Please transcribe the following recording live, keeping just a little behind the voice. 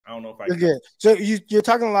don't know if I You're can. good. So you're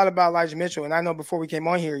talking a lot about Elijah Mitchell, and I know before we came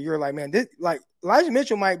on here, you were like, man, Elijah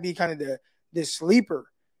Mitchell might be kind of the sleeper,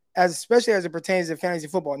 especially as it pertains to fantasy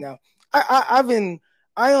football. Now, I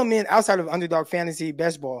am in outside of Underdog Fantasy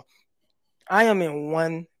Best Ball. I am in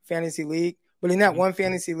one fantasy league, but in that one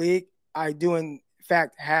fantasy league, I do in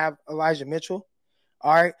fact have Elijah Mitchell.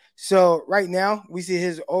 All right. So right now we see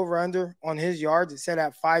his over under on his yards. It's set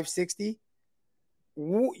at 560.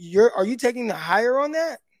 Are you taking the higher on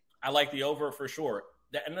that? I like the over for sure.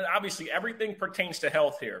 And then obviously everything pertains to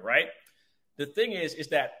health here, right? The thing is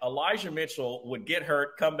that Elijah Mitchell would get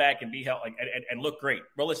hurt, come back, and be healthy and look great.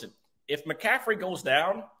 Bro, listen, if McCaffrey goes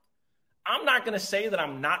down, I'm not going to say that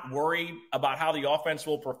I'm not worried about how the offense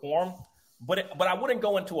will perform, but I wouldn't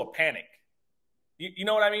go into a panic. You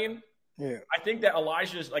know what I mean? Yeah. I think that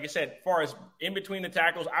Elijah's, like I said, as far as in between the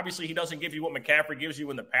tackles, obviously he doesn't give you what McCaffrey gives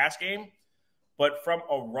you in the pass game. But from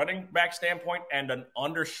a running back standpoint and an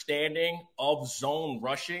understanding of zone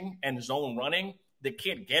rushing and zone running, the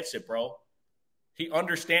kid gets it, bro. He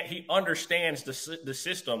understands the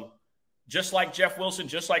system, just like Jeff Wilson,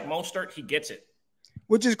 just like Mostert. He gets it.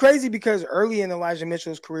 Which is crazy because early in Elijah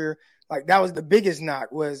Mitchell's career, like that was the biggest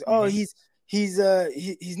knock was, he's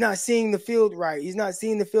not seeing the field right. He's not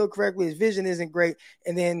seeing the field correctly. His vision isn't great.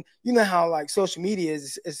 And then you know how like social media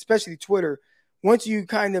is, especially Twitter. Once you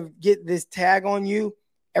kind of get this tag on you,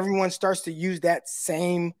 everyone starts to use that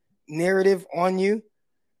same narrative on you.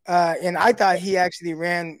 And I thought he actually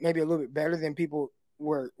ran maybe a little bit better than people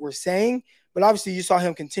were saying. But obviously you saw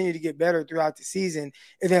him continue to get better throughout the season.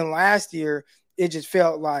 And then last year, it just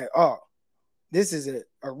felt like, oh, this is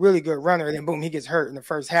a really good runner. And then boom, he gets hurt in the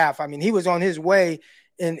first half. I mean, he was on his way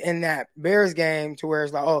in that Bears game to where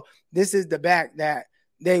it's like, oh, this is the back that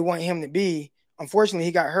they want him to be. Unfortunately,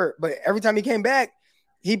 he got hurt. But every time he came back,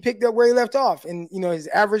 he picked up where he left off. And, you know, his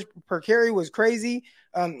average per carry was crazy.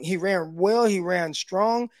 He ran well. He ran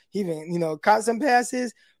strong. He even, you know, caught some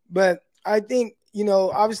passes. But I think, you know,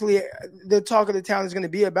 obviously the talk of the town is going to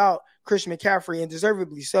be about Christian McCaffrey, and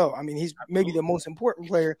deservedly so. I mean, he's maybe the most important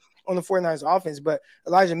player on the 49ers offense. But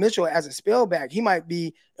Elijah Mitchell, as a spellback, he might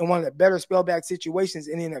be in one of the better spellback situations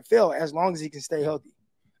in the NFL as long as he can stay healthy.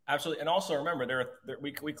 Absolutely. And also remember,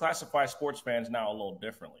 we classify sports fans now a little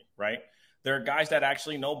differently, right? There are guys that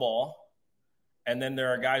actually know ball, and then there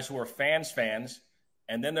are guys who are fans,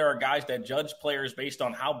 and then there are guys that judge players based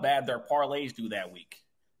on how bad their parlays do that week.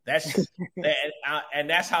 And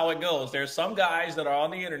that's how it goes. There's some guys that are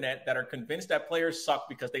on the internet that are convinced that players suck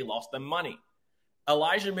because they lost them money.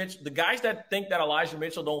 Elijah Mitchell, the guys that think that Elijah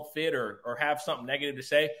Mitchell don't fit or have something negative to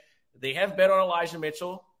say, they have bet on Elijah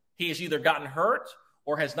Mitchell. He has either gotten hurt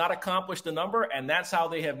or has not accomplished the number, and that's how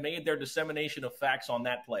they have made their dissemination of facts on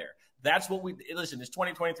that player. That's what listen, it's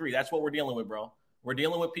 2023. That's what we're dealing with, bro. We're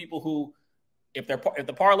dealing with people who, if the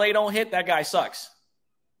parlay don't hit, that guy sucks.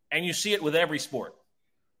 And you see it with every sport.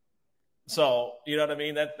 So, you know what I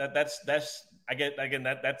mean? That's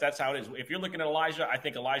how it is. If you're looking at Elijah, I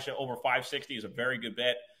think Elijah over 560 is a very good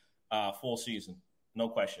bet full season. No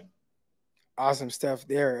question. Awesome stuff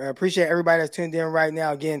there. I appreciate everybody that's tuned in right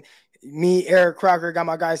now. Again, me, Eric Crocker, got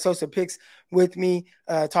my guy Sosa Picks with me,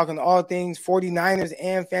 talking all things 49ers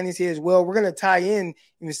and fantasy as well. We're going to tie in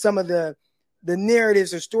some of the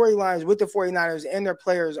narratives or storylines with the 49ers and their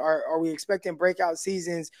players. Are we expecting breakout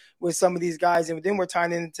seasons with some of these guys? And then we're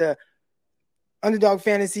tying into Underdog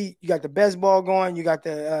Fantasy. You got the best ball going. You got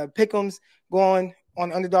the pick'ems going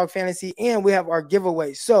on Underdog Fantasy. And we have our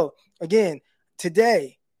giveaway. So, again,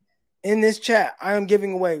 today in this chat, I am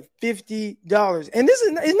giving away $50. And this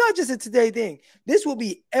is it's not just a today thing. This will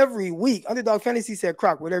be every week. Underdog Fantasy said,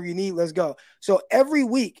 Croc, whatever you need, let's go. So every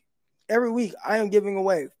week, I am giving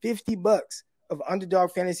away $50 of Underdog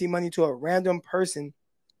Fantasy money to a random person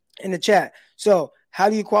in the chat. So how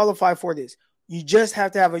do you qualify for this? You just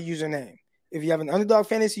have to have a username. If you have an Underdog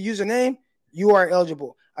Fantasy username, you are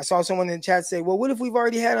eligible. I saw someone in the chat say, well, what if we've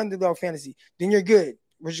already had Underdog Fantasy? Then you're good.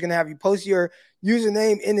 We're just going to have you post your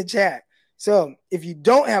username in the chat. So if you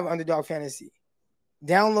don't have Underdog Fantasy,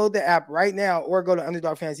 download the app right now or go to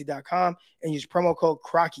underdogfantasy.com and use promo code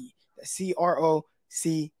CROCKY. That's CROCKY.